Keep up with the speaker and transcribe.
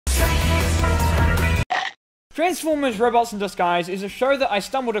Transformers Robots in Disguise is a show that I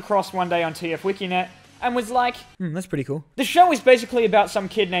stumbled across one day on TF and was like, that's pretty cool. The show is basically about some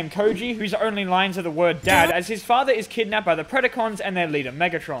kid named Koji, whose only lines are the word dad, as his father is kidnapped by the Predacons and their leader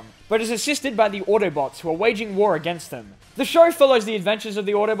Megatron, but is assisted by the Autobots, who are waging war against them. The show follows the adventures of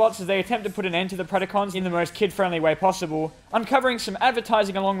the Autobots as they attempt to put an end to the Predacons in the most kid-friendly way possible, uncovering some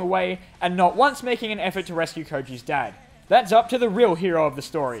advertising along the way, and not once making an effort to rescue Koji's dad. That's up to the real hero of the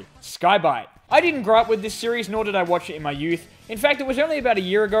story, Skybite. I didn't grow up with this series, nor did I watch it in my youth. In fact, it was only about a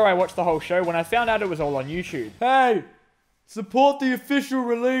year ago I watched the whole show when I found out it was all on YouTube. Hey! Support the official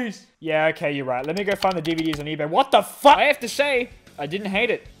release! Yeah, okay, you're right. Let me go find the DVDs on eBay. What the fuck? I have to say, I didn't hate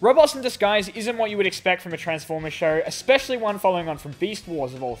it. Robots in Disguise isn't what you would expect from a Transformers show, especially one following on from Beast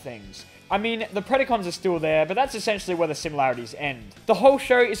Wars of all things. I mean, the Predacons are still there, but that's essentially where the similarities end. The whole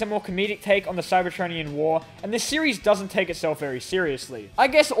show is a more comedic take on the Cybertronian War, and this series doesn't take itself very seriously. I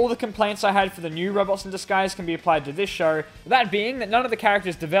guess all the complaints I had for the new Robots in Disguise can be applied to this show, that being that none of the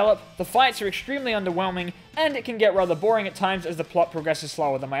characters develop, the fights are extremely underwhelming, and it can get rather boring at times as the plot progresses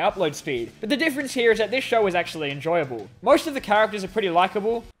slower than my upload speed. But the difference here is that this show is actually enjoyable. Most of the characters are pretty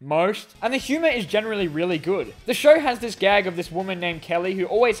likable, and the humor is generally really good. The show has this gag of this woman named Kelly who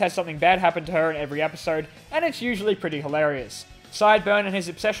always has something bad happen to her in every episode, and it's usually pretty hilarious. Sideburn and his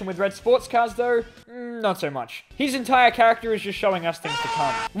obsession with red sports cars though, not so much. His entire character is just showing us things to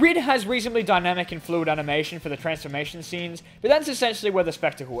come. Rid has reasonably dynamic and fluid animation for the transformation scenes, but that's essentially where the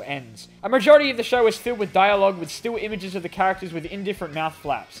spectacle ends. A majority of the show is filled with dialogue with still images of the characters with indifferent mouth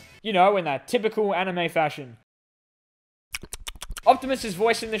flaps. You know, in that typical anime fashion. Optimus's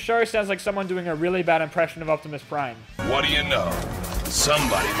voice in the show sounds like someone doing a really bad impression of Optimus Prime. What do you know?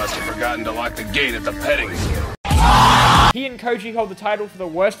 Somebody must have forgotten to lock the gate at the petting zoo. He and Koji hold the title for the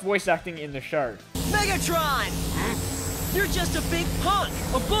worst voice acting in the show. Megatron! You're just a big punk,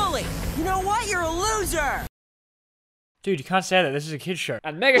 a bully. You know what? You're a loser! Dude, you can't say that. This is a kid's show.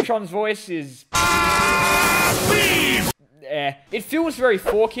 And Megatron's voice is... It feels very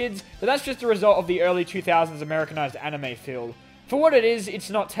for kids, but that's just a result of the early 2000s Americanized anime feel. For what it is, it's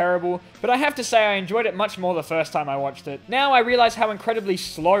not terrible, but I have to say I enjoyed it much more the first time I watched it. Now I realize how incredibly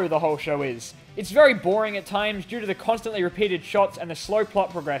slow the whole show is. It's very boring at times due to the constantly repeated shots and the slow plot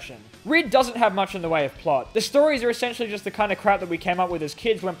progression. Rid doesn't have much in the way of plot. The stories are essentially just the kind of crap that we came up with as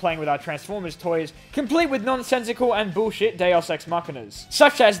kids when playing with our Transformers toys, complete with nonsensical and bullshit Deus Ex Machinas,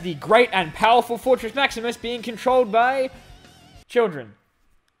 such as the great and powerful Fortress Maximus being controlled by... children.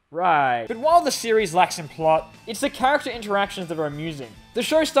 Right. But while the series lacks in plot, it's the character interactions that are amusing. The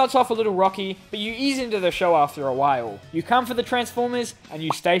show starts off a little rocky, but you ease into the show after a while. You come for the Transformers, and you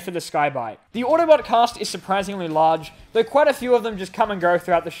stay for the Skybite. The Autobot cast is surprisingly large, though quite a few of them just come and go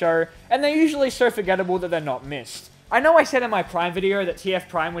throughout the show, and they're usually so forgettable that they're not missed. I know I said in my Prime video that TF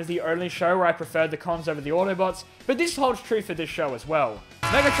Prime was the only show where I preferred the cons over the Autobots, but this holds true for this show as well.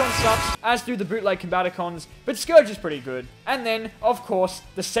 Megatron sucks, as do the bootleg Combaticons, but Scourge is pretty good. And then, of course,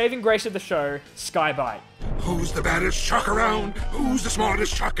 the saving grace of the show, Skybite. Who's the baddest shark around? Who's the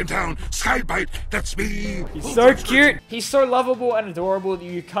smartest shark in town? Skybite, that's me! He's so cute! He's so lovable and adorable that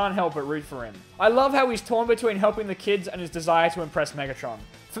you can't help but root for him. I love how he's torn between helping the kids and his desire to impress Megatron.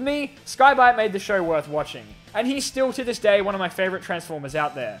 For me, Skybite made the show worth watching, and he's still to this day one of my favorite Transformers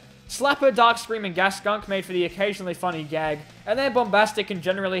out there. Slapper, Darkscream, and Gas Skunk made for the occasionally funny gag, and their bombastic and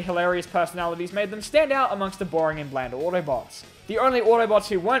generally hilarious personalities made them stand out amongst the boring and bland Autobots. The only Autobots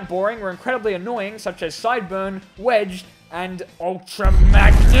who weren't boring were incredibly annoying, such as Sideburn, Wedge, and Ultra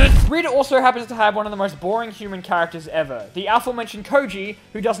Magnus. Rid also happens to have one of the most boring human characters ever, the aforementioned Koji,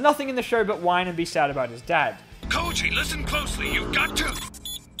 who does nothing in the show but whine and be sad about his dad. Koji, listen closely. You've got to...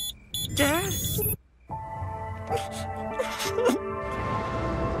 Dad?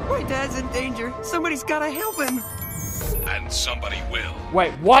 My dad's in danger. Somebody's gotta help him. And somebody will.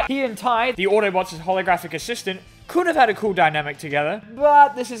 Wait, what? He and Ty, the Autobots' holographic assistant, could have had a cool dynamic together,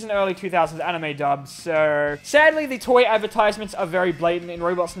 but this is an early 2000s anime dub, so... Sadly, the toy advertisements are very blatant in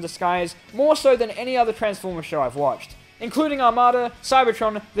Robots in Disguise, more so than any other Transformers show I've watched, including Armada,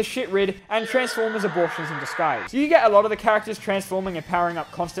 Cybertron, the Shit Rid, and Transformers Abortions in Disguise. You get a lot of the characters transforming and powering up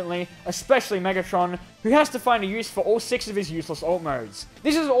constantly, especially Megatron, who has to find a use for all 6 of his useless alt modes.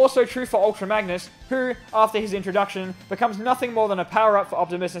 This is also true for Ultra Magnus, who, after his introduction, becomes nothing more than a power-up for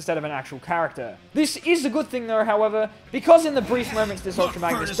Optimus instead of an actual character. This is a good thing though, however, because in the brief moments this Ultra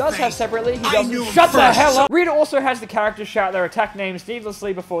Magnus does have separately, he doesn't shut the hell up! Rid also has the characters shout their attack names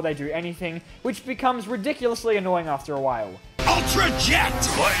needlessly before they do anything, which becomes ridiculously annoying after a while. Ultra Jet!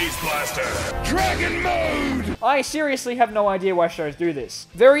 Blaze Blaster! Dragon Mode! I seriously have no idea why shows do this.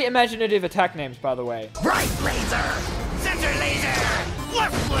 Very imaginative attack names, by the way. Right laser! Center laser!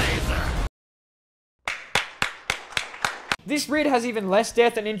 Left laser! This read has even less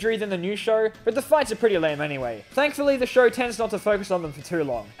death and injury than the new show, but the fights are pretty lame anyway. Thankfully, the show tends not to focus on them for too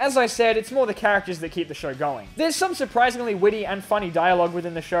long. As I said, it's more the characters that keep the show going. There's some surprisingly witty and funny dialogue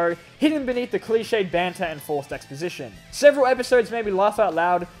within the show, hidden beneath the cliched banter and forced exposition. Several episodes made me laugh out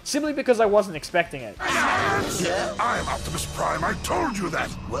loud, simply because I wasn't expecting it. I'm Optimus Prime, I told you that!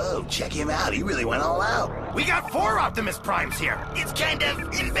 Whoa, check him out, he really went all out. We got 4 Optimus Primes here. It's kind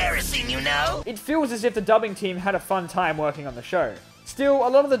of embarrassing, you know? It feels as if the dubbing team had a fun time working on the show. Still, a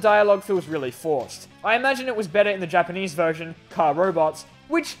lot of the dialogue feels really forced. I imagine it was better in the Japanese version, Car Robots,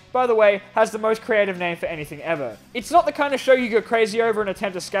 which, by the way, has the most creative name for anything ever. It's not the kind of show you go crazy over and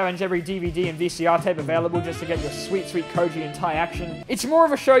attempt to scavenge every DVD and VCR tape available just to get your sweet, sweet Koji and Tai action. It's more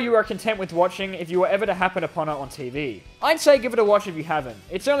of a show you are content with watching if you were ever to happen upon it on TV. I'd say give it a watch if you haven't.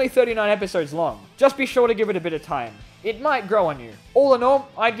 It's only 39 episodes long. Just be sure to give it a bit of time. It might grow on you. All in all,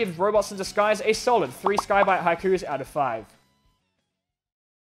 I'd give Robots in Disguise a solid 3 Skybite haikus out of 5.